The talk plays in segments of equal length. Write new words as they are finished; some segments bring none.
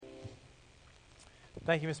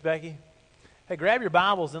Thank you, Miss Becky. Hey, grab your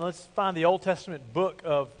Bibles and let's find the Old Testament book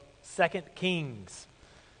of 2 Kings.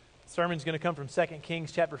 The sermon's going to come from 2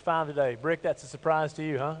 Kings chapter 5 today. Brick, that's a surprise to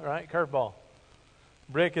you, huh? Right? Curveball.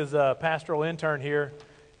 Brick is a pastoral intern here.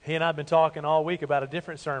 He and I have been talking all week about a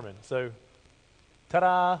different sermon. So,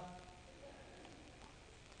 ta-da!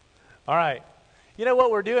 All right. You know what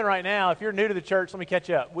we're doing right now? If you're new to the church, let me catch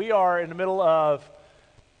you up. We are in the middle of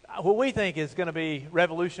what we think is going to be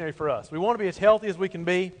revolutionary for us. We want to be as healthy as we can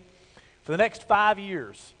be. For the next 5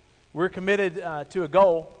 years, we're committed to a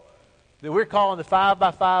goal that we're calling the 5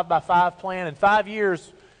 by 5 by 5 plan. In 5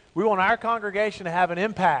 years, we want our congregation to have an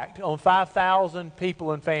impact on 5,000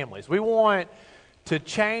 people and families. We want to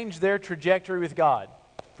change their trajectory with God.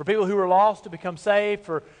 For people who are lost to become saved,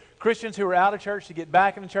 for Christians who are out of church to get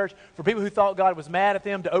back into church, for people who thought God was mad at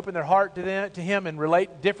them to open their heart to Him and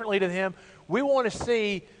relate differently to Him. We want to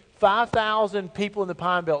see 5,000 people in the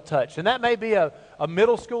Pine Belt touched. And that may be a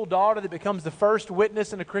middle school daughter that becomes the first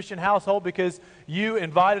witness in a Christian household because you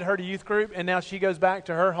invited her to youth group and now she goes back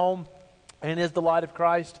to her home and is the light of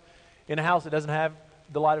Christ in a house that doesn't have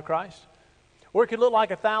the light of Christ. Or it could look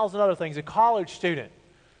like 1,000 other things. A college student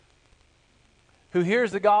who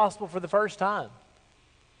hears the gospel for the first time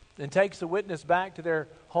and takes the witness back to their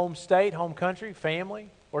home state, home country,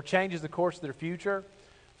 family, or changes the course of their future.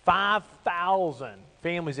 5,000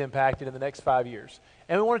 families impacted in the next 5 years.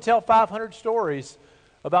 And we want to tell 500 stories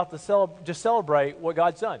about just celebrate what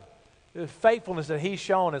God's done. The faithfulness that He's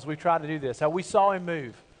shown as we try to do this, how we saw Him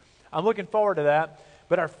move. I'm looking forward to that.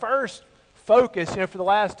 But our first focus, for the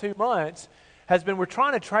last 2 months has been we're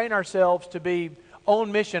trying to train ourselves to be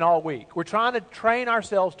on mission all week. We're trying to train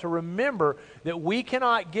ourselves to remember that we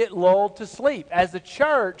cannot get lulled to sleep. As the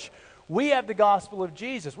church, we have the gospel of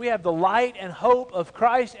Jesus. We have the light and hope of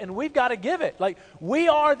Christ, and we've got to give it. We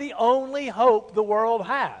are the only hope the world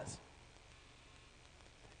has.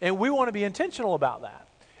 And we want to be intentional about that.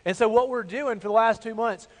 And so what we're doing for the last 2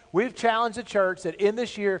 months, we've challenged the church that in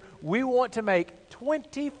this year, we want to make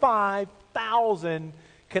 25,000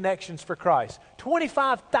 connections for Christ.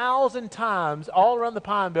 25,000 times all around the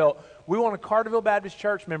Pine Belt, we want a Carterville Baptist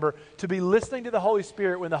Church member to be listening to the Holy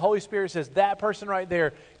Spirit when the Holy Spirit says, that person right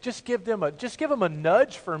there, just give them a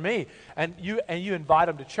nudge for me. And you invite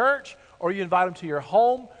them to church, or you invite them to your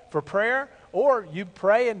home for prayer, or you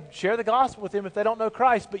pray and share the gospel with them if they don't know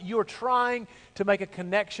Christ, but you are trying to make a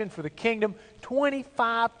connection for the kingdom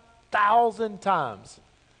 25,000 times.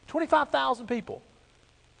 25,000 people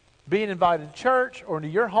being invited to church or into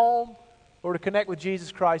your home or to connect with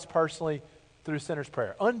Jesus Christ personally through sinner's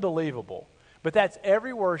prayer. Unbelievable. But that's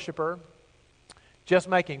every worshiper just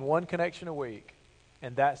making one connection a week,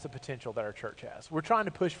 and that's the potential that our church has. We're trying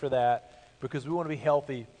to push for that because we want to be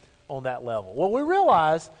healthy on that level. Well, we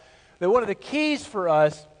realize that one of the keys for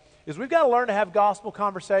us is we've got to learn to have gospel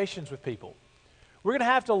conversations with people. We're going to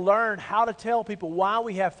have to learn how to tell people why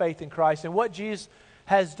we have faith in Christ and what Jesus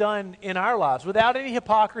has done in our lives without any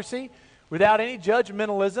hypocrisy, without any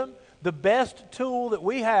judgmentalism. The best tool that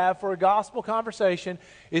we have for a gospel conversation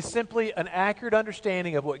is simply an accurate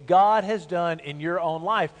understanding of what God has done in your own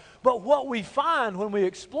life. But what we find when we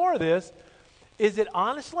explore this is that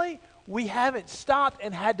honestly, we haven't stopped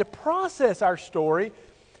and had to process our story.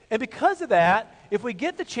 And because of that, if we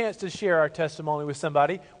get the chance to share our testimony with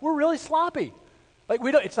somebody, we're really sloppy.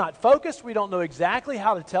 It's not focused. We don't know exactly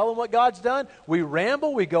how to tell them what God's done. We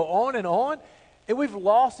ramble, we go on, and we've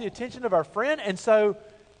lost the attention of our friend. And so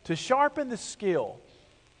to sharpen the skill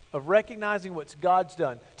of recognizing what God's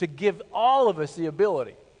done, to give all of us the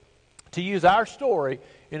ability to use our story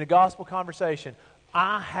in a gospel conversation,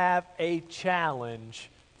 I have a challenge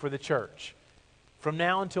for the church from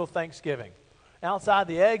now until Thanksgiving. Outside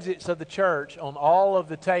the exits of the church, on all of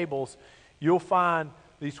the tables, you'll find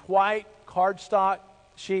these white cardstock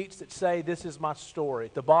sheets that say, "This is my story."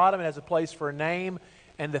 At the bottom, it has a place for a name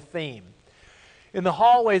and a theme. In the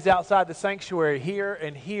hallways outside the sanctuary, here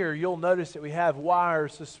and here, you'll notice that we have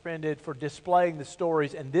wires suspended for displaying the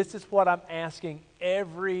stories, and this is what I'm asking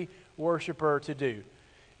every worshiper to do.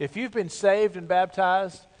 If you've been saved and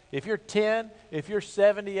baptized, if you're 10, if you're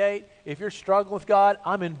 78, if you're struggling with God,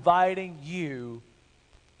 I'm inviting you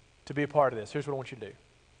to be a part of this. Here's what I want you to do.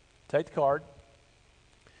 Take the card.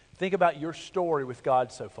 Think about your story with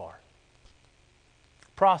God so far.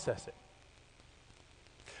 Process it.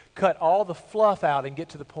 Cut all the fluff out and get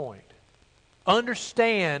to the point.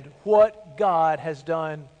 Understand what God has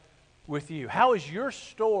done with you. How is your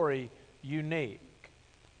story unique?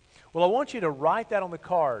 Well, I want you to write that on the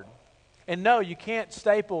card. And no, you can't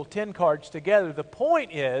staple 10 cards together. The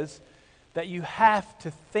point is that you have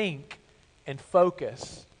to think and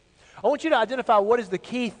focus. I want you to identify what is the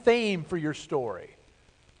key theme for your story.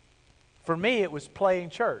 For me, it was playing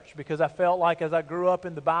church because I felt like as I grew up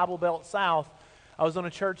in the Bible Belt South, I was on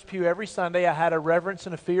a church pew every Sunday. I had a reverence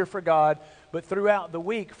and a fear for God. But throughout the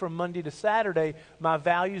week, from Monday to Saturday, my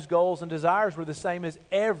values, goals, and desires were the same as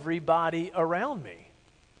everybody around me.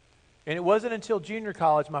 And it wasn't until junior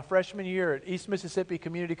college, my freshman year at East Mississippi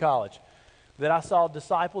Community College, that I saw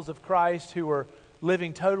disciples of Christ who were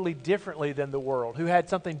living totally differently than the world, who had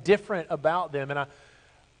something different about them. And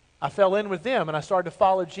I fell in with them, and I started to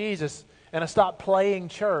follow Jesus, and I stopped playing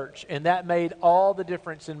church, and that made all the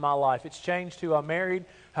difference in my life. It's changed who I'm married,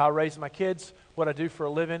 how I raise my kids, what I do for a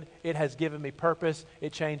living. It has given me purpose.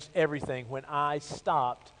 It changed everything when I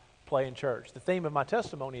stopped playing church. The theme of my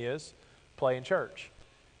testimony is playing church.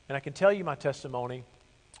 And I can tell you my testimony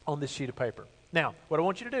on this sheet of paper. Now, what I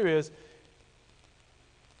want you to do is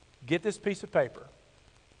get this piece of paper,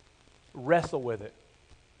 wrestle with it,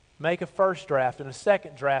 make a first draft and a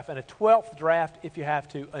second draft and a 12th draft if you have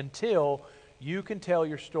to, until you can tell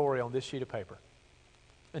your story on this sheet of paper,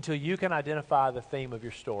 until you can identify the theme of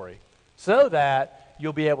your story, so that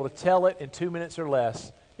you'll be able to tell it in 2 minutes or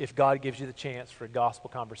less if God gives you the chance for a gospel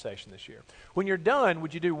conversation this year. When you're done,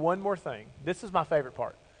 would you do one more thing? This is my favorite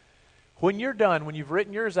part. When you're done, when you've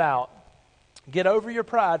written yours out, get over your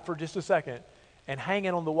pride for just a second and hang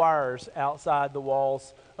it on the wires outside the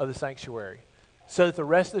walls of the sanctuary so that the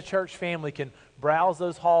rest of the church family can browse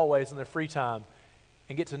those hallways in their free time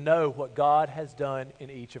and get to know what God has done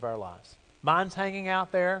in each of our lives. Mine's hanging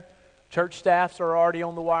out there. Church staffs are already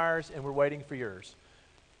on the wires, and we're waiting for yours.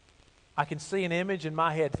 I can see an image in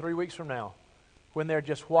my head 3 weeks from now when they're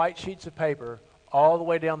just white sheets of paper all the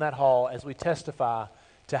way down that hall as we testify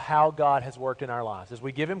to how God has worked in our lives, as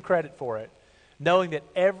we give Him credit for it, knowing that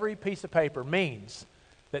every piece of paper means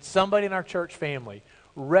that somebody in our church family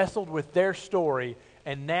wrestled with their story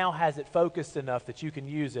and now has it focused enough that you can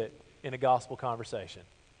use it in a gospel conversation.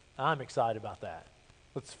 I'm excited about that.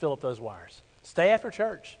 Let's fill up those wires. Stay after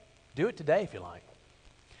church. Do it today if you like.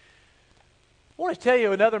 I want to tell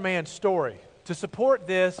you another man's story. To support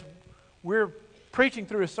this, we're preaching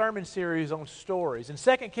through a sermon series on stories. In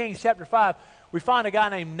 2 Kings chapter 5, we find a guy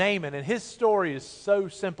named Naaman, and his story is so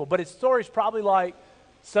simple, but his story is probably like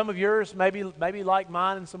some of yours, maybe like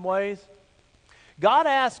mine in some ways. God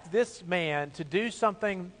asked this man to do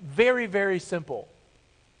something very, very simple.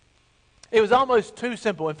 It was almost too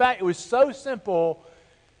simple. In fact, it was so simple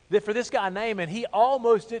that for this guy Naaman, he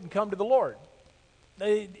almost didn't come to the Lord.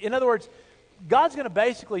 In other words, God's going to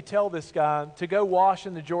basically tell this guy to go wash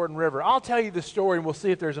in the Jordan River. I'll tell you the story and we'll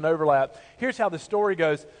see if there's an overlap. Here's how the story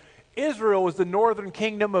goes. Israel was the northern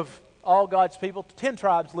kingdom of all God's people. 10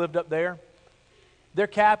 tribes lived up there. Their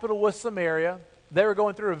capital was Samaria. They were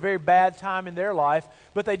going through a very bad time in their life,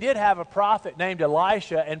 but they did have a prophet named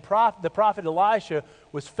Elisha, and the prophet Elisha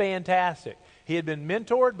was fantastic. He had been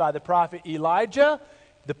mentored by the prophet Elijah.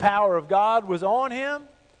 The power of God was on him,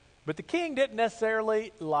 but the king didn't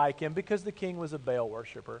necessarily like him because the king was a Baal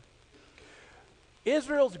worshiper.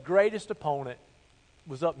 Israel's greatest opponent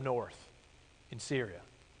was up north in Syria.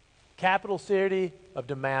 Capital city of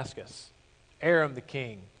Damascus, Aram the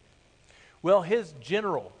king. Well, his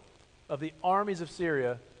general of the armies of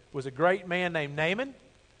Syria was a great man named Naaman.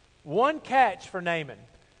 One catch for Naaman.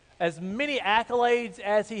 As many accolades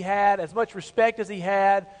as he had, as much respect as he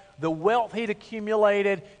had, the wealth he'd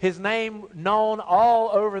accumulated, his name known all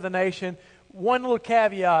over the nation. One little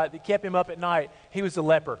caveat that kept him up at night, he was a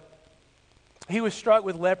leper. He was struck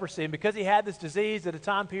with leprosy, and because he had this disease at a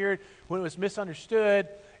time period when it was misunderstood,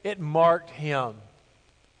 it marked him.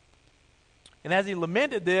 And as he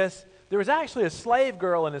lamented this, there was actually a slave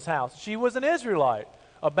girl in his house. She was an Israelite.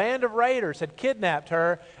 A band of raiders had kidnapped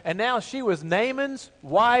her, and now she was Naaman's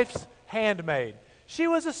wife's handmaid. She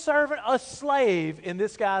was a servant, a slave in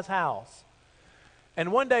this guy's house.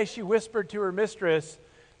 And one day she whispered to her mistress,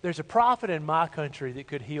 "There's a prophet in my country that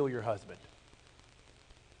could heal your husband."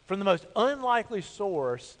 From the most unlikely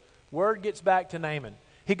source, word gets back to Naaman.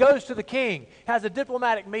 He goes to the king, has a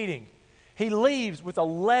diplomatic meeting. He leaves with a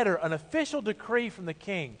letter, an official decree from the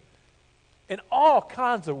king, and all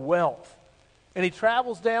kinds of wealth. And he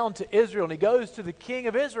travels down to Israel, and he goes to the king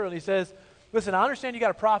of Israel, and he says, "Listen, I understand you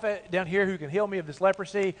got a prophet down here who can heal me of this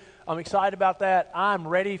leprosy. I'm excited about that. I'm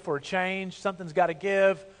ready for a change. Something's got to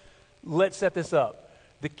give. Let's set this up."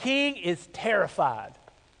 The king is terrified.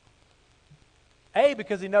 A,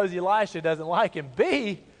 because he knows Elisha doesn't like him.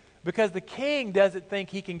 B, because the king doesn't think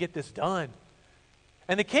he can get this done.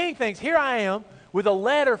 And the king thinks, here I am with a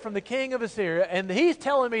letter from the king of Assyria, and he's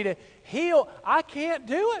telling me to heal. I can't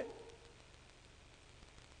do it.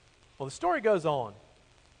 Well, the story goes on.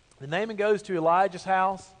 The Naaman goes to Elijah's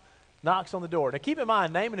house. knocks on the door. Now keep in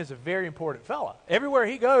mind, Naaman is a very important fella. Everywhere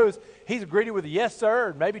he goes, he's greeted with a yes, sir,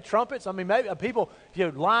 and maybe trumpets. I mean, maybe people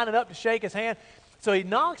lining up to shake his hand. So he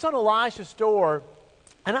knocks on Elisha's door,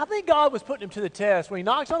 and I think God was putting him to the test. When he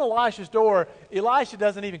knocks on Elisha's door, Elisha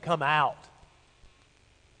doesn't even come out.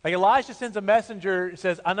 Like Elisha sends a messenger,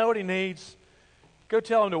 says, I know what he needs. Go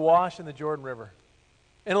tell him to wash in the Jordan River.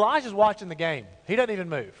 And Elisha's watching the game. He doesn't even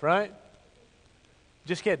move, right?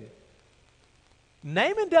 Just kidding.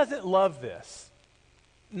 Naaman doesn't love this.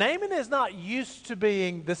 Naaman is not used to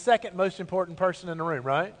being the second most important person in the room,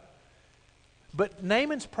 right? But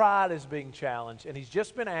Naaman's pride is being challenged, and he's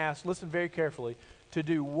just been asked, listen very carefully, to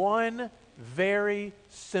do one very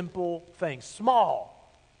simple thing. Small.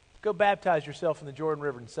 Go baptize yourself in the Jordan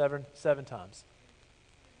River seven times.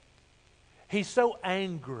 He's so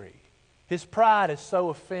angry. His pride is so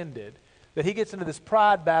offended that he gets into this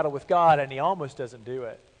pride battle with God, and he almost doesn't do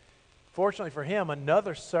it. Fortunately for him,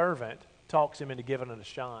 another servant talks him into giving it a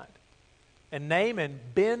shot. And Naaman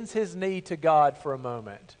bends his knee to God for a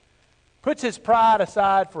moment, puts his pride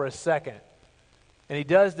aside for a second, and he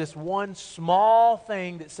does this one small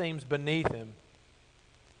thing that seems beneath him.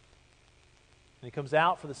 And he comes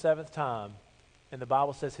out for the seventh time, and the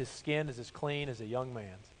Bible says his skin is as clean as a young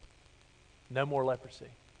man's. No more leprosy.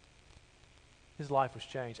 His life was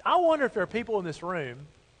changed. I wonder if there are people in this room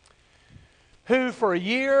who for a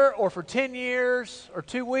year or for 10 years or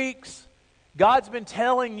 2 weeks, God's been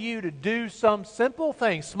telling you to do some simple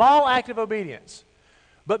thing, small act of obedience.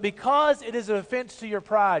 But because it is an offense to your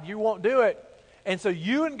pride, you won't do it. And so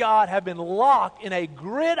you and God have been locked in a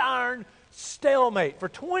gridiron stalemate for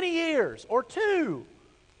 20 years or 2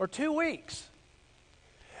 weeks.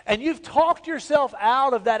 And you've talked yourself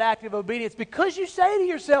out of that act of obedience because you say to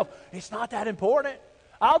yourself, it's not that important.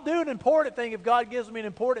 I'll do an important thing if God gives me an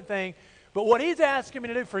important thing. But what he's asking me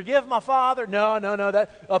to do, forgive my father, no.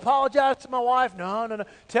 Apologize to my wife, no.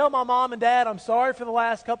 Tell my mom and dad I'm sorry for the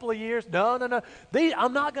last couple of years, no.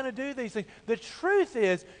 I'm not going to do these things. The truth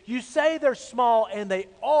is, you say they're small, and they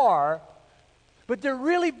are, but they're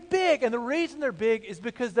really big. And the reason they're big is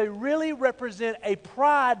because they really represent a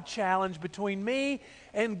pride challenge between me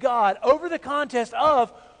and God over the contest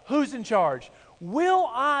of who's in charge. Will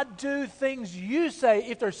I do things you say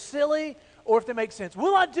if they're silly or if they make sense?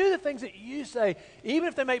 Will I do the things that you say even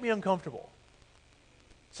if they make me uncomfortable?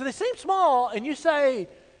 So they seem small, and you say,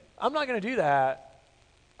 I'm not going to do that.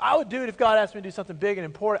 I would do it if God asked me to do something big and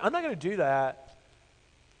important. I'm not going to do that.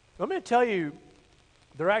 I'm going to tell you,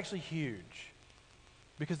 they're actually huge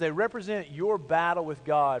because they represent your battle with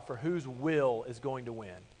God for whose will is going to win.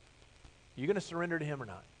 Are you going to surrender to him or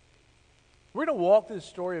not? We're going to walk through the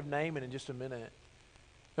story of Naaman in just a minute.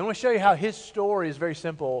 I want to show you how his story is very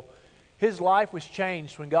simple. His life was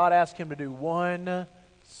changed when God asked him to do one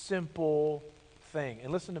simple thing.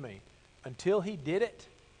 And listen to me. Until he did it,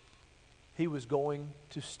 he was going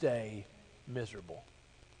to stay miserable.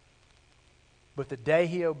 But the day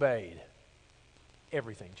he obeyed,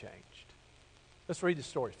 everything changed. Let's read the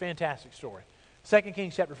story. Fantastic story. 2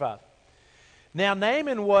 Kings chapter 5. Now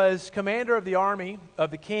Naaman was commander of the army of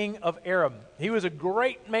the king of Aram. He was a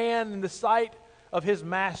great man in the sight of his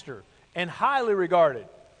master and highly regarded,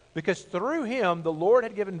 because through him the Lord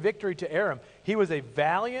had given victory to Aram. He was a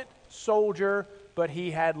valiant soldier, but he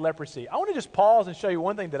had leprosy. I want to just pause and show you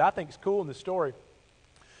one thing that I think is cool in this story.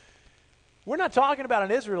 We're not talking about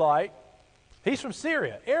an Israelite. He's from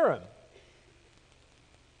Syria, Aram.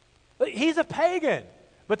 He's a pagan.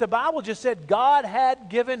 But the Bible just said God had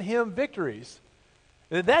given him victories.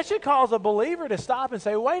 That should cause a believer to stop and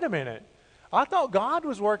say, wait a minute. I thought God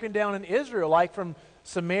was working down in Israel, like from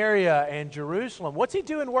Samaria and Jerusalem. What's he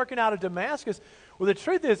doing working out of Damascus? Well, the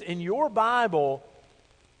truth is, in your Bible,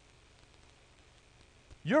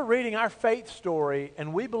 you're reading our faith story,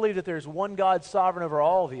 and we believe that there's one God sovereign over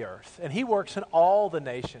all the earth, and he works in all the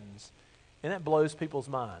nations, and that blows people's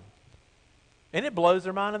mind. And it blows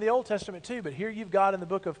their mind in the Old Testament too, but here you've got in the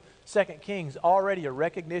book of 2 Kings already a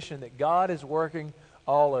recognition that God is working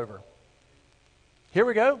all over. Here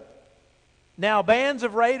we go. Now bands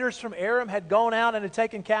of raiders from Aram had gone out and had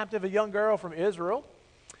taken captive a young girl from Israel,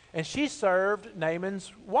 and she served Naaman's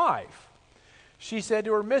wife. She said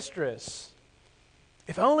to her mistress,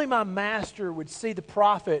 if only my master would see the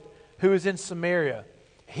prophet who is in Samaria,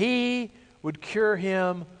 he would cure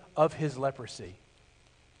him of his leprosy.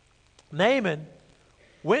 Naaman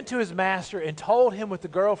went to his master and told him what the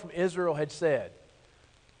girl from Israel had said.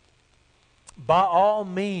 By all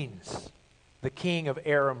means, the king of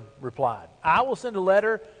Aram replied, I will send a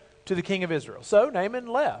letter to the king of Israel. So Naaman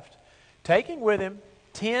left, taking with him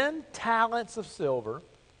 10 talents of silver,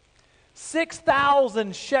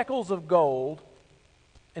 6,000 shekels of gold,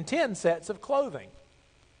 and 10 sets of clothing.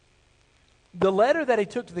 The letter that he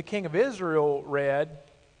took to the king of Israel read,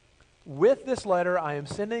 with this letter I am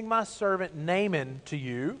sending my servant Naaman to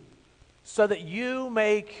you, so that you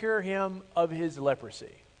may cure him of his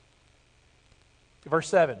leprosy. Verse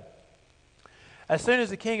 7. As soon as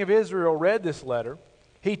the king of Israel read this letter,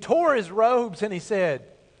 he tore his robes and he said,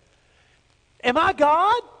 Am I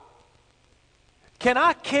God? Can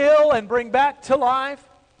I kill and bring back to life?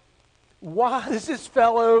 Why does this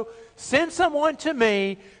fellow send someone to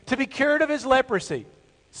me to be cured of his leprosy?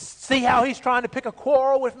 See how he's trying to pick a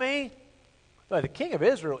quarrel with me? The king of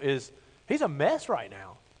Israel he's a mess right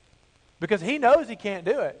now because he knows he can't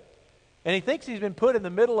do it. And he thinks he's been put in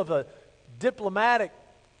the middle of a diplomatic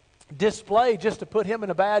display just to put him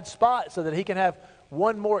in a bad spot so that he can have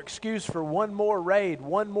one more excuse for one more raid,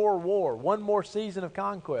 one more war, one more season of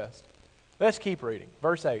conquest. Let's keep reading.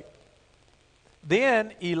 Verse 8.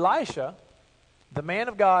 Then Elisha, the man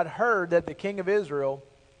of God, heard that the king of Israel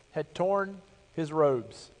had torn his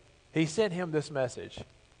robes. He sent him this message.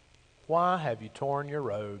 Why have you torn your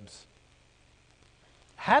robes?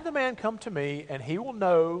 Have the man come to me, and he will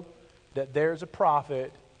know that there's a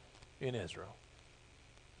prophet in Israel.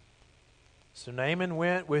 So Naaman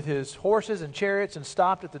went with his horses and chariots and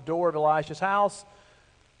stopped at the door of Elisha's house.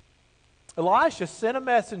 Elisha sent a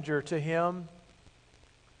messenger to him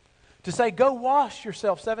to say, Go wash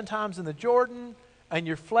yourself 7 times in the Jordan, and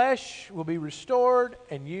your flesh will be restored,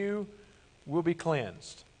 and you will be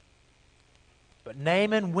cleansed. But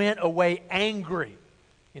Naaman went away angry,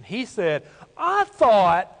 and he said, I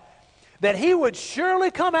thought that he would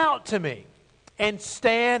surely come out to me and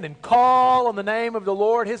stand and call on the name of the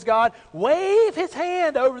Lord his God, wave his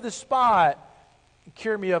hand over the spot, and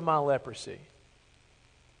cure me of my leprosy.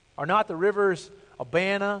 Are not the rivers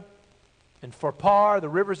Abana and Pharpar, the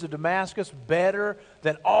rivers of Damascus, better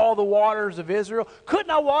than all the waters of Israel? Couldn't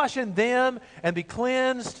I wash in them and be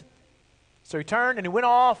cleansed? So he turned and he went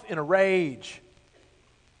off in a rage.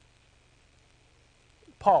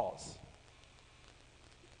 Pause.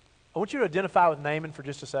 I want you to identify with Naaman for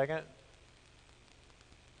just a second.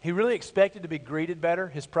 He really expected to be greeted better.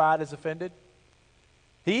 His pride is offended.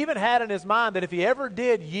 He even had in his mind that if he ever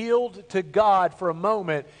did yield to God for a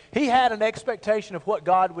moment, he had an expectation of what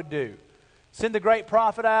God would do. Send the great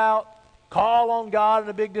prophet out, call on God in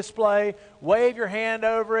a big display, wave your hand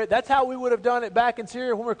over it. That's how we would have done it back in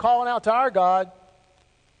Syria when we were calling out to our God.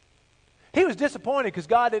 He was disappointed because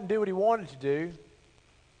God didn't do what he wanted to do.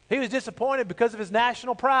 He was disappointed because of his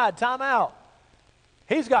national pride. Time out.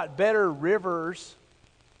 He's got better rivers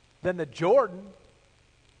than the Jordan.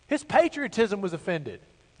 His patriotism was offended.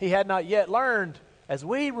 He had not yet learned, as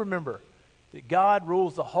we remember, that God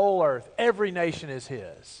rules the whole earth. Every nation is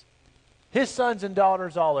his. His sons and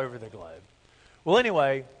daughters all over the globe. Well,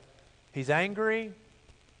 anyway, he's angry.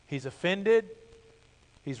 He's offended.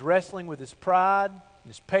 He's wrestling with his pride and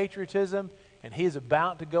his patriotism, and he is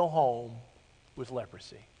about to go home with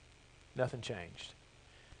leprosy. Nothing changed.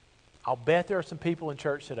 I'll bet there are some people in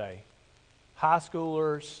church today, high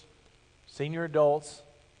schoolers, senior adults,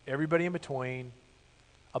 everybody in between.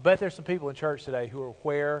 I'll bet there's some people in church today who are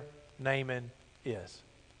where Naaman is.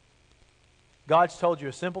 God's told you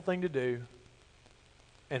a simple thing to do,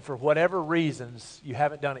 and for whatever reasons, you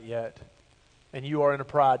haven't done it yet, and you are in a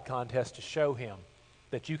pride contest to show him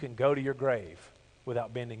that you can go to your grave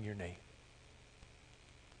without bending your knee.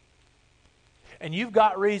 And you've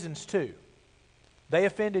got reasons too. They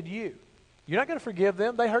offended you. You're not going to forgive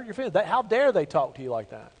them. They hurt your feelings. How dare they talk to you like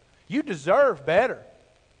that? You deserve better.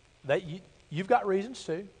 You've got reasons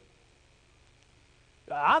too.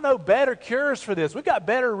 I know better cures for this. We've got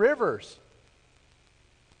better rivers.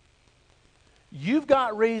 You've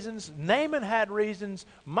got reasons. Naaman had reasons.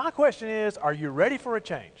 My question is, are you ready for a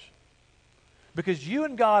change? Because you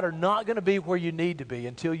and God are not going to be where you need to be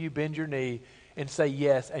until you bend your knee and say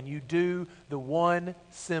yes, and you do the one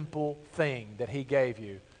simple thing that he gave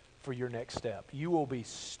you for your next step. You will be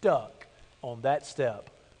stuck on that step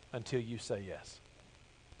until you say yes.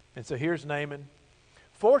 And so here's Naaman.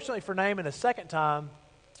 Fortunately for Naaman, a second time,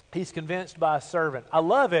 he's convinced by a servant. I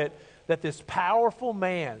love it that this powerful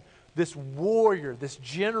man, this warrior, this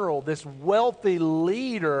general, this wealthy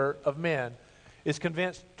leader of men is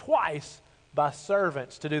convinced twice by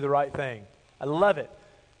servants to do the right thing. I love it.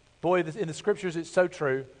 Boy, in the scriptures it's so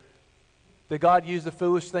true that God used the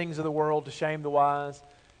foolish things of the world to shame the wise.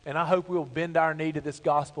 And I hope we'll bend our knee to this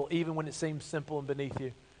gospel even when it seems simple and beneath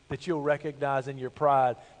you, that you'll recognize in your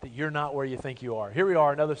pride that you're not where you think you are. Here we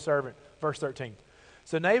are, another servant, verse 13.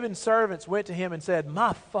 So Naaman's servants went to him and said,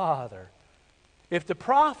 My father, if the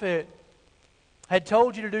prophet had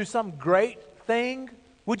told you to do some great thing,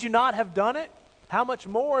 would you not have done it? How much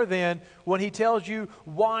more then when he tells you,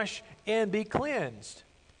 wash and be cleansed?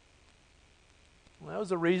 Well, that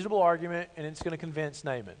was a reasonable argument, and it's going to convince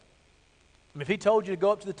Naaman. I mean, if he told you to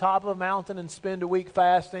go up to the top of a mountain and spend a week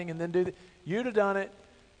fasting and then do that, you'd have done it.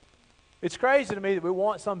 It's crazy to me that we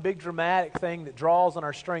want some big dramatic thing that draws on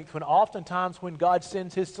our strength when oftentimes when God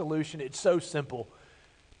sends his solution, it's so simple.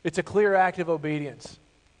 It's a clear act of obedience.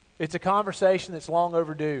 It's a conversation that's long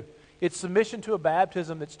overdue. It's submission to a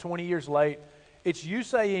baptism that's 20 years late. It's you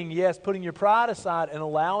saying yes, putting your pride aside and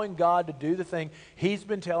allowing God to do the thing he's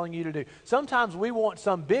been telling you to do. Sometimes we want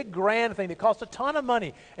some big grand thing that costs a ton of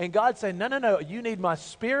money. And God saying, no, you need my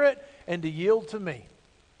spirit and to yield to me.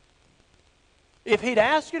 If he'd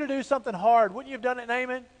asked you to do something hard, wouldn't you have done it,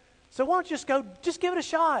 Naaman? So why don't you just give it a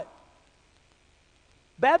shot.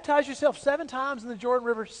 Baptize yourself 7 times in the Jordan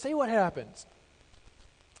River, see what happens.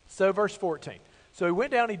 So verse 14. So he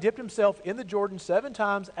went down, he dipped himself in the Jordan 7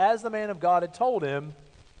 times as the man of God had told him,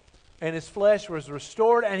 and his flesh was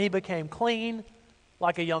restored, and he became clean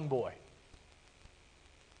like a young boy.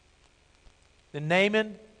 Then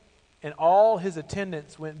Naaman and all his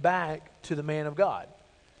attendants went back to the man of God.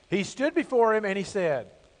 He stood before him and he said,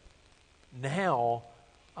 now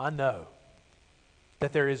I know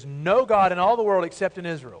that there is no God in all the world except in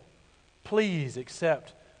Israel. Please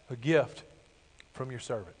accept a gift from your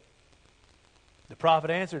servant. The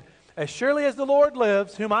prophet answered, as surely as the Lord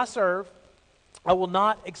lives, whom I serve, I will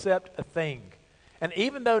not accept a thing. And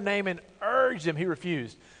even though Naaman urged him, he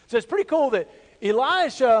refused. So it's pretty cool that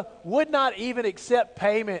Elisha would not even accept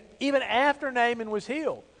payment even after Naaman was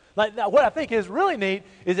healed. Like, now, what I think is really neat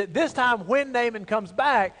is that this time when Naaman comes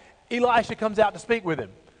back, Elisha comes out to speak with him.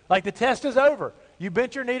 Like, the test is over. You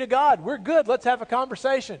bent your knee to God. We're good. Let's have a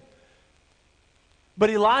conversation. But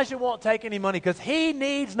Elijah won't take any money because he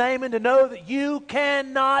needs Naaman to know that you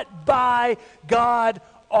cannot buy God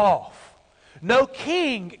off. No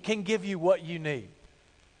king can give you what you need.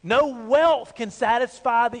 No wealth can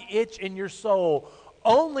satisfy the itch in your soul.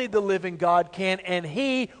 Only the living God can, and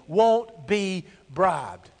he won't be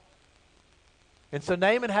bribed. And so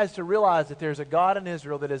Naaman has to realize that there's a God in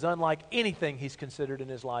Israel that is unlike anything he's considered in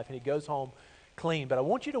his life, and he goes home clean. But I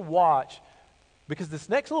want you to watch, because this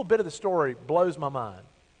next little bit of the story blows my mind.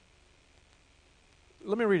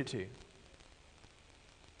 Let me read it to you.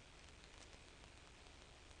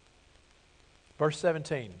 Verse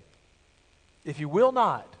 17. If you will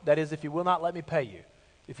not, that is, if you will not let me pay you,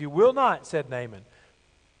 if you will not, said Naaman,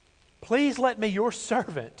 please let me, your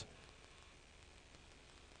servant,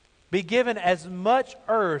 be given as much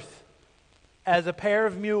earth as a pair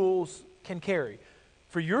of mules can carry.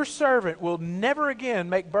 For your servant will never again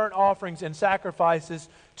make burnt offerings and sacrifices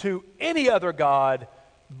to any other god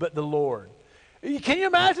but the Lord. Can you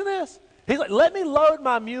imagine this? He's like, let me load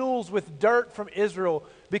my mules with dirt from Israel,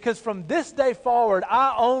 because from this day forward,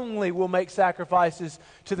 I only will make sacrifices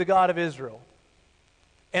to the God of Israel.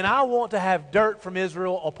 And I want to have dirt from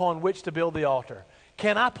Israel upon which to build the altar.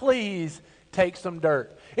 Can I please take some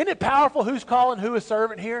dirt? Isn't it powerful who's calling who a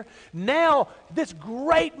servant here? Now, this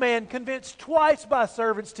great man, convinced twice by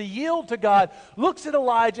servants to yield to God, looks at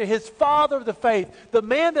Elijah, his father of the faith, the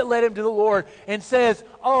man that led him to the Lord, and says,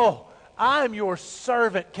 oh, I am your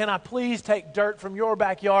servant. Can I please take dirt from your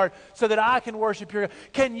backyard so that I can worship your God?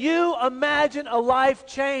 Can you imagine a life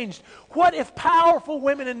changed? What if powerful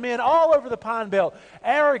women and men all over the Pine Belt,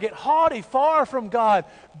 arrogant, haughty, far from God,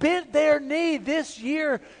 bent their knee this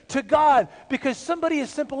year to God because somebody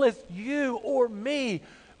as simple as you or me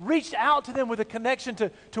reached out to them with a connection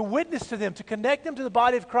to witness to them, to connect them to the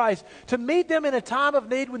body of Christ, to meet them in a time of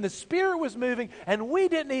need when the Spirit was moving and we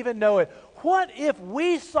didn't even know it? What if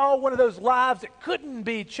we saw one of those lives that couldn't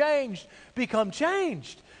be changed become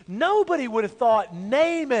changed? Nobody would have thought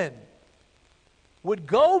Naaman would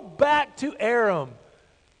go back to Aram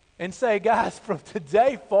and say, guys, from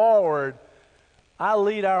today forward, I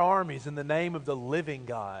lead our armies in the name of the living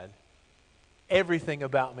God. Everything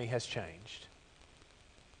about me has changed.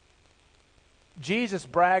 Jesus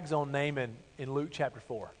brags on Naaman in Luke chapter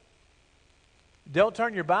 4. Don't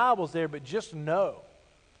turn your Bibles there, but just know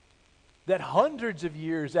that hundreds of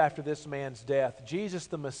years after this man's death, Jesus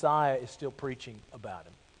the Messiah is still preaching about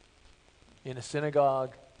him in a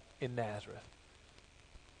synagogue in Nazareth.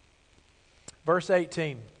 Verse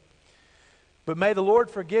 18. But may the Lord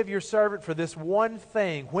forgive your servant for this one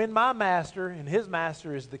thing. When my master, and his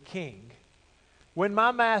master is the king, when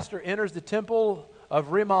my master enters the temple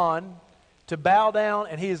of Rimmon to bow down,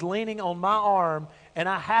 and he is leaning on my arm, and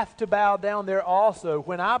I have to bow down there also,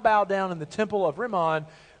 when I bow down in the temple of Rimmon,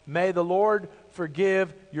 may the Lord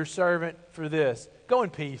forgive your servant for this. Go in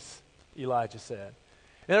peace, Elijah said.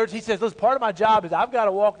 In other words, he says, listen, part of my job is I've got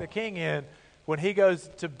to walk the king in when he goes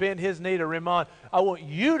to bend his knee to Rimmon, I want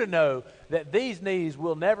you to know that these knees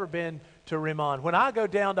will never bend to Rimmon. When I go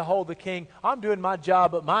down to hold the king, I'm doing my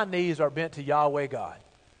job, but my knees are bent to Yahweh God.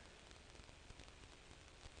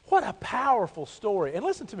 What a powerful story. And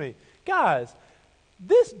listen to me, guys,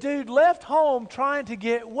 this dude left home trying to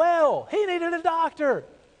get well. He needed a doctor.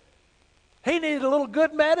 He needed a little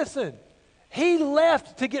good medicine. He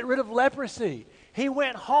left to get rid of leprosy. He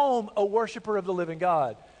went home a worshiper of the living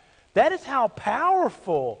God. That is how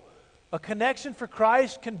powerful a connection for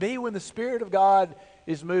Christ can be when the Spirit of God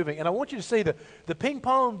is moving. And I want you to see the ping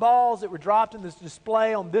pong balls that were dropped in this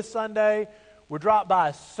display on this Sunday were dropped by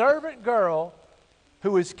a servant girl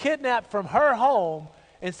who was kidnapped from her home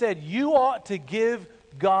and said, you ought to give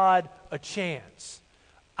God a chance.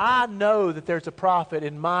 I know that there's a prophet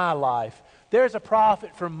in my life. There's a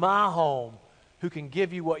prophet from my home who can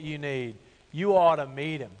give you what you need. You ought to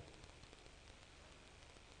meet him.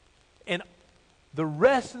 And the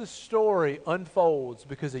rest of the story unfolds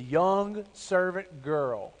because a young servant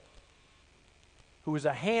girl who was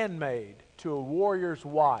a handmaid to a warrior's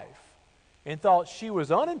wife and thought she was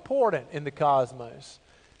unimportant in the cosmos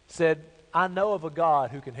said, I know of a God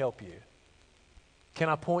who can help you. Can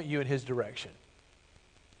I point you in his direction?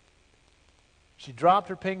 She dropped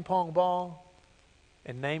her ping pong ball,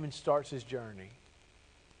 and Naaman starts his journey.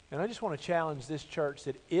 And I just want to challenge this church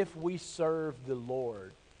that if we serve the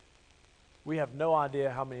Lord, we have no idea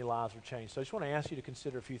how many lives are changed. So I just want to ask you to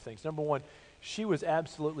consider a few things. Number one, she was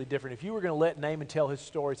absolutely different. If you were going to let Naaman tell his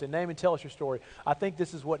story, say, Naaman, tell us your story, I think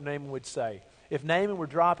this is what Naaman would say. If Naaman were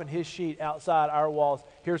dropping his sheet outside our walls,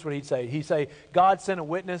 here's what he'd say. He'd say, God sent a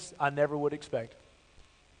witness I never would expect.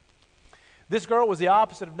 This girl was the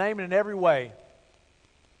opposite of Naaman in every way.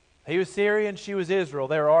 He was Syrian, she was Israel.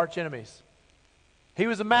 They were arch enemies. He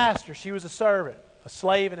was a master, she was a servant, a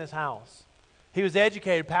slave in his house. He was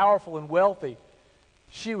educated, powerful, and wealthy.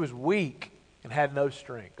 She was weak and had no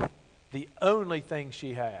strength. The only thing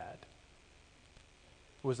she had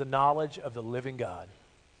was the knowledge of the living God.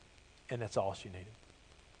 And that's all she needed.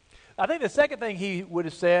 I think the second thing he would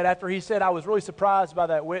have said after he said, I was really surprised by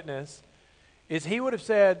that witness, is he would have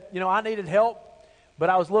said, I needed help, but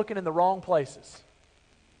I was looking in the wrong places.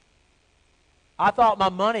 I thought my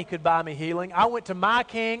money could buy me healing. I went to my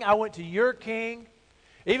king. I went to your king.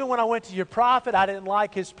 Even when I went to your prophet, I didn't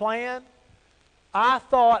like his plan. I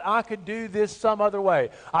thought I could do this some other way.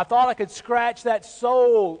 I thought I could scratch that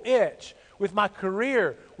soul itch with my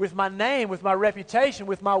career, with my name, with my reputation,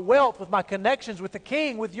 with my wealth, with my connections, with the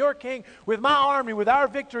king, with your king, with my army, with our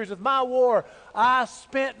victories, with my war. I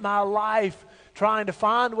spent my life trying to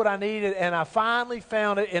find what I needed, and I finally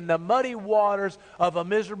found it in the muddy waters of a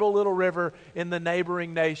miserable little river in the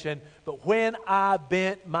neighboring nation. But when I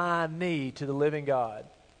bent my knee to the living God,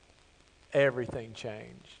 everything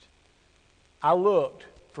changed. I looked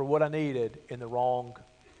for what I needed in the wrong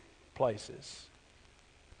places.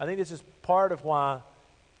 I think this is part of why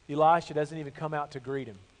Elisha doesn't even come out to greet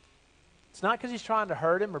him. It's not because he's trying to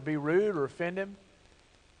hurt him or be rude or offend him.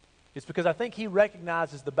 It's because I think he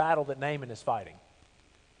recognizes the battle that Naaman is fighting.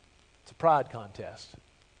 It's a pride contest.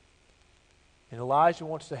 And Elijah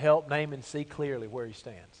wants to help Naaman see clearly where he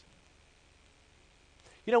stands.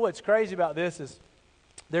 You know what's crazy about this is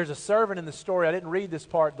there's a servant in the story. I didn't read this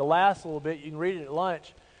part. The last little bit, you can read it at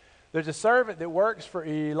lunch. There's a servant that works for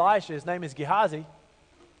Elisha. His name is Gehazi.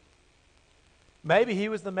 Maybe he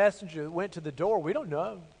was the messenger that went to the door. We don't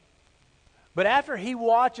know. But after he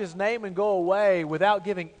watches Naaman go away without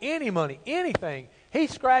giving any money, anything, he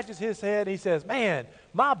scratches his head and he says, man,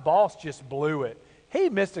 my boss just blew it. He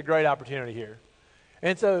missed a great opportunity here.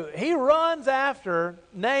 And so he runs after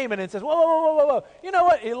Naaman and says, whoa. You know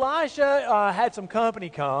what? Elisha had some company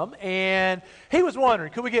come, and he was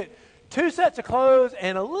wondering, could we get 2 sets of clothes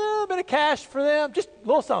and a little bit of cash for them? Just a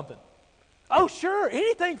little something. Oh, sure,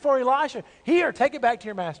 anything for Elisha. Here, take it back to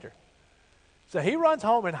your master. So he runs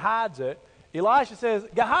home and hides it. Elisha says,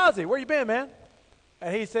 Gehazi, where you been, man?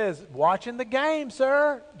 And he says, watching the game,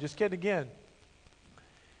 sir. Just kidding again.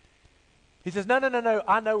 He says, no,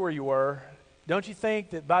 I know where you were. Don't you think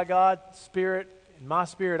that by God's Spirit, in my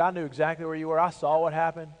spirit, I knew exactly where you were. I saw what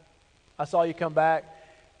happened. I saw you come back.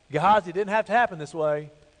 Gehazi, it didn't have to happen this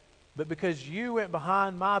way, but because you went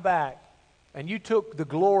behind my back and you took the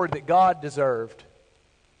glory that God deserved,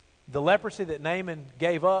 the leprosy that Naaman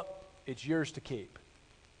gave up, it's yours to keep.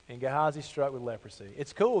 And Gehazi struck with leprosy.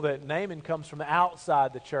 It's cool that Naaman comes from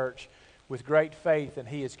outside the church with great faith and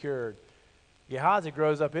he is cured. Gehazi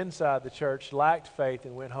grows up inside the church, lacked faith,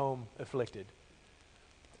 and went home afflicted.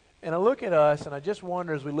 And I look at us and I just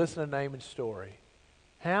wonder as we listen to Naaman's story,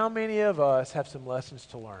 how many of us have some lessons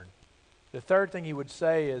to learn? The third thing he would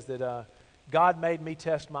say is that God made me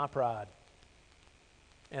test my pride,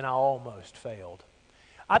 and I almost failed.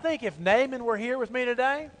 I think if Naaman were here with me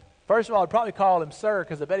today, first of all, I'd probably call him sir,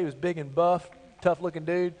 because I bet he was big and buff, tough-looking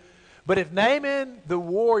dude. But if Naaman the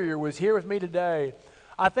warrior was here with me today,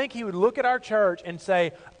 I think he would look at our church and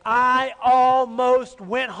say, I almost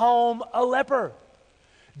went home a leper.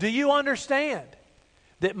 Do you understand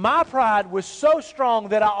that my pride was so strong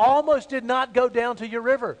that I almost did not go down to your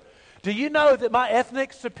river? Do you know that my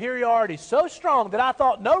ethnic superiority is so strong that I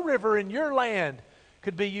thought no river in your land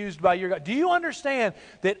could be used by your God? Do you understand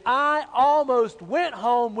that I almost went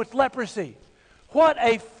home with leprosy? What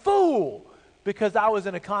a fool, because I was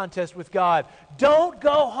in a contest with God. Don't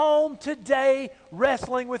go home today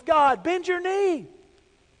wrestling with God. Bend your knee.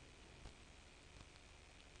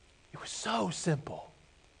 It was so simple.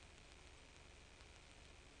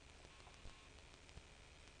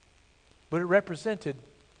 But it represented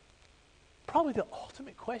probably the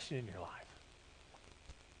ultimate question in your life.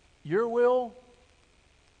 Your will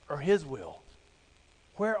or His will?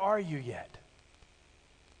 Where are you yet?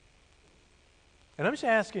 And I'm just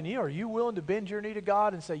asking you, are you willing to bend your knee to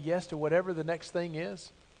God and say yes to whatever the next thing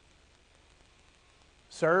is?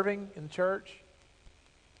 Serving in the church,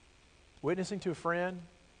 witnessing to a friend,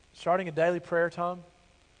 starting a daily prayer time,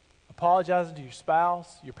 apologizing to your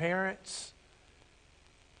spouse, your parents,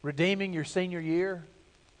 redeeming your senior year,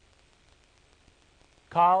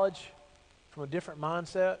 college from a different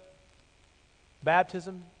mindset,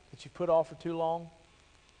 baptism that you've put off for too long,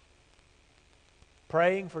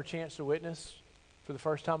 praying for a chance to witness for the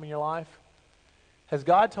first time in your life. Has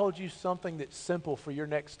God told you something that's simple for your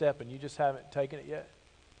next step and you just haven't taken it yet?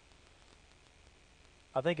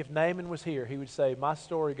 I think if Naaman was here, he would say, my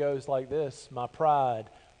story goes like this: my pride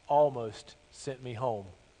almost sent me home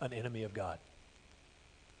an enemy of God.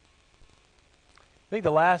 I think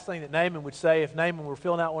the last thing that Naaman would say, if Naaman were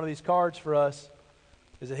filling out one of these cards for us,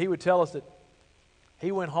 is that he would tell us that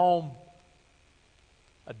he went home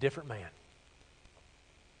a different man.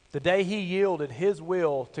 The day he yielded his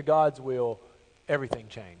will to God's will, everything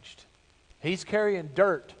changed. He's carrying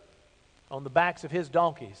dirt on the backs of his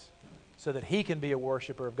donkeys so that he can be a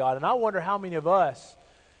worshiper of God. And I wonder how many of us,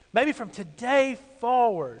 maybe from today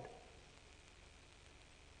forward,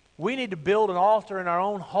 we need to build an altar in our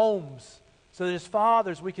own homes so that as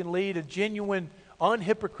fathers we can lead a genuine,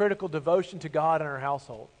 unhypocritical devotion to God in our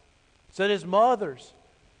household. So that as mothers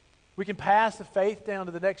we can pass the faith down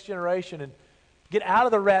to the next generation and get out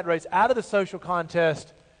of the rat race, out of the social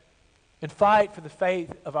contest, and fight for the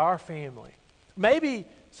faith of our family. Maybe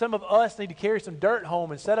some of us need to carry some dirt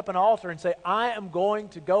home and set up an altar and say, I am going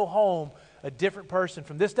to go home a different person.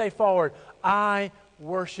 From this day forward, I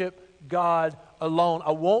worship God alone.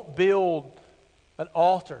 I won't build an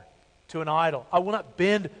altar to an idol. I will not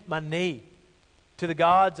bend my knee to the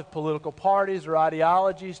gods of political parties or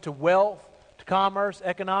ideologies, to wealth, to commerce,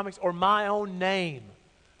 economics, or my own name.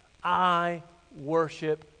 I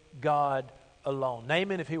worship God alone.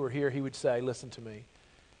 Naaman, if he were here, he would say, listen to me,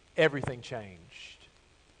 everything changed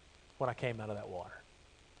when I came out of that water.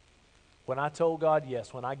 When I told God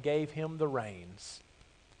yes, when I gave Him the reins,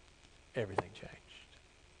 everything changed.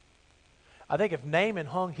 I think if Naaman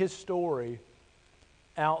hung his story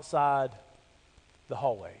outside the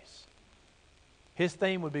hallways, his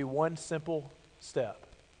theme would be one simple step.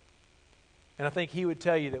 And I think he would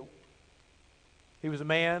tell you that he was a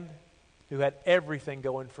man who had everything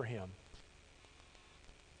going for him.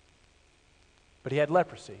 But he had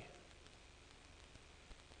leprosy.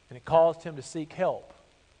 And it caused him to seek help.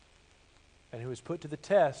 And he was put to the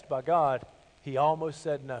test by God. He almost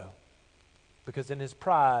said no. Because in his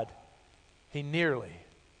pride, he nearly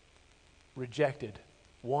rejected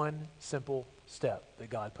one simple step that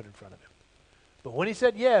God put in front of him. But when he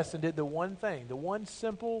said yes and did the one thing, the one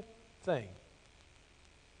simple thing,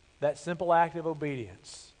 that simple act of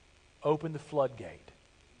obedience opened the floodgate,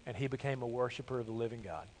 and he became a worshiper of the living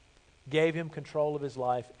God. Gave him control of his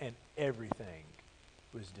life, and everything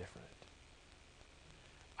was different.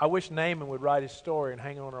 I wish Naaman would write his story and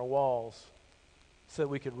hang it on our walls so that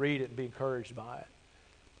we could read it and be encouraged by it.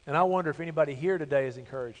 And I wonder if anybody here today is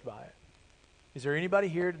encouraged by it. Is there anybody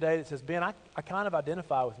here today that says, Ben, I kind of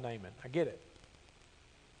identify with Naaman. I get it.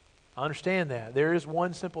 I understand that. There is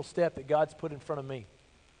one simple step that God's put in front of me.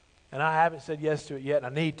 And I haven't said yes to it yet, and I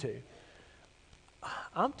need to.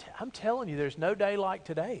 I'm telling you, there's no day like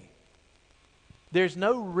today. There's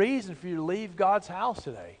no reason for you to leave God's house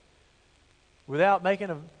today without making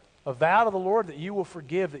a vow to the Lord that you will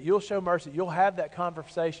forgive, that you'll show mercy, that you'll have that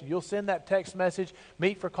conversation, you'll send that text message,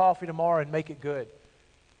 meet for coffee tomorrow, and make it good.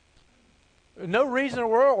 No reason in the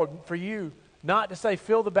world for you Not to say,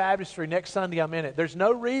 fill the baptistry, next Sunday I'm in it. There's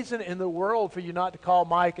no reason in the world for you not to call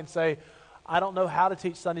Mike and say, I don't know how to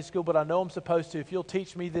teach Sunday school, but I know I'm supposed to. If you'll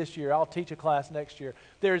teach me this year, I'll teach a class next year.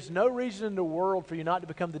 There's no reason in the world for you not to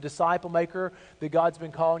become the disciple maker that God's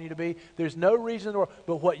been calling you to be. There's no reason in the world.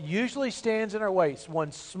 But what usually stands in our way is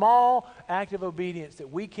one small act of obedience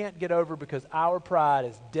that we can't get over because our pride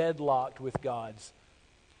is deadlocked with God's.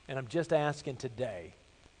 And I'm just asking today,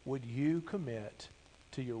 would you commit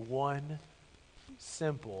to your one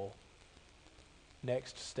simple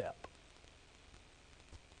next step?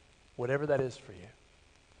 Whatever that is for you.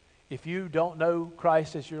 If you don't know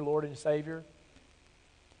Christ as your Lord and Savior,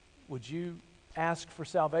 would you ask for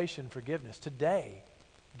salvation, forgiveness? Today,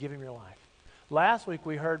 give Him your life. Last week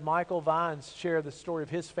we heard Michael Vines share the story of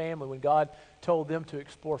his family when God told them to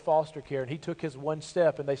explore foster care, and he took his one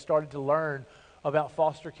step and they started to learn about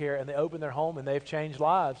foster care, and they opened their home and they've changed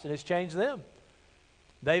lives, and it's changed them.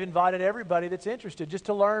 They've invited everybody that's interested just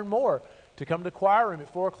to learn more to come to the choir room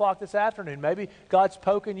at 4 o'clock this afternoon. Maybe God's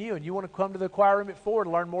poking you and you want to come to the choir room at 4 to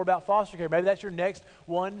learn more about foster care. Maybe that's your next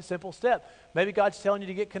one simple step. Maybe God's telling you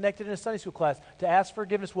to get connected in a Sunday school class, to ask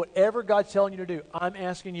forgiveness, whatever God's telling you to do. I'm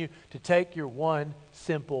asking you to take your one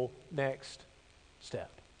simple next step.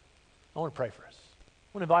 I want to pray for us.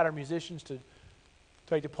 I want to invite our musicians to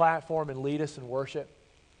take the platform and lead us in worship.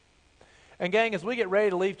 And gang, as we get ready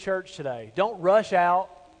to leave church today, don't rush out.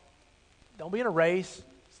 Don't be in a race.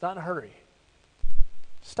 It's not in a hurry.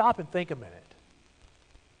 Stop and think a minute.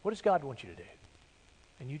 What does God want you to do?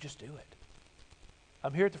 And you just do it.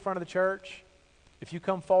 I'm here at the front of the church. If you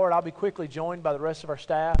come forward, I'll be quickly joined by the rest of our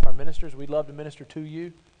staff, our ministers. We'd love to minister to you.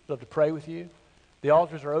 We'd love to pray with you. The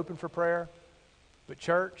altars are open for prayer. But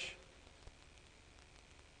church,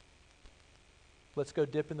 let's go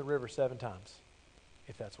dip in the river 7 times,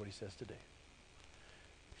 if that's what He says to do.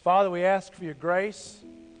 Father, we ask for your grace.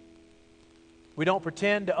 We don't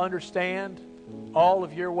pretend to understand all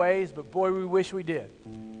of your ways, but boy, we wish we did.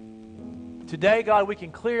 Today, God, we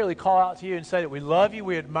can clearly call out to you and say that we love you,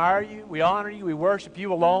 we admire you, we honor you, we worship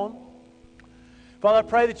you alone. Father, I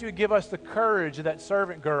pray that you would give us the courage of that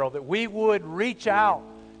servant girl, that we would reach out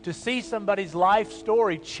to see somebody's life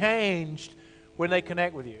story changed when they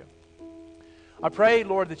connect with you. I pray,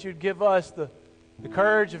 Lord, that you'd give us the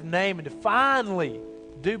courage of Naaman to finally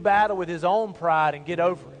do battle with his own pride and get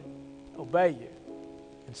over it, obey you,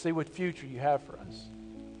 and see what future you have for us.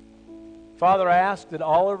 Father, I ask that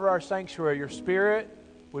all over our sanctuary, your Spirit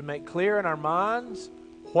would make clear in our minds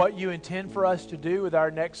what you intend for us to do with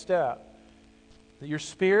our next step. That your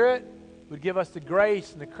Spirit would give us the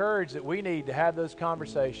grace and the courage that we need to have those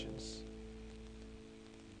conversations.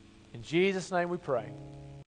 In Jesus' name we pray.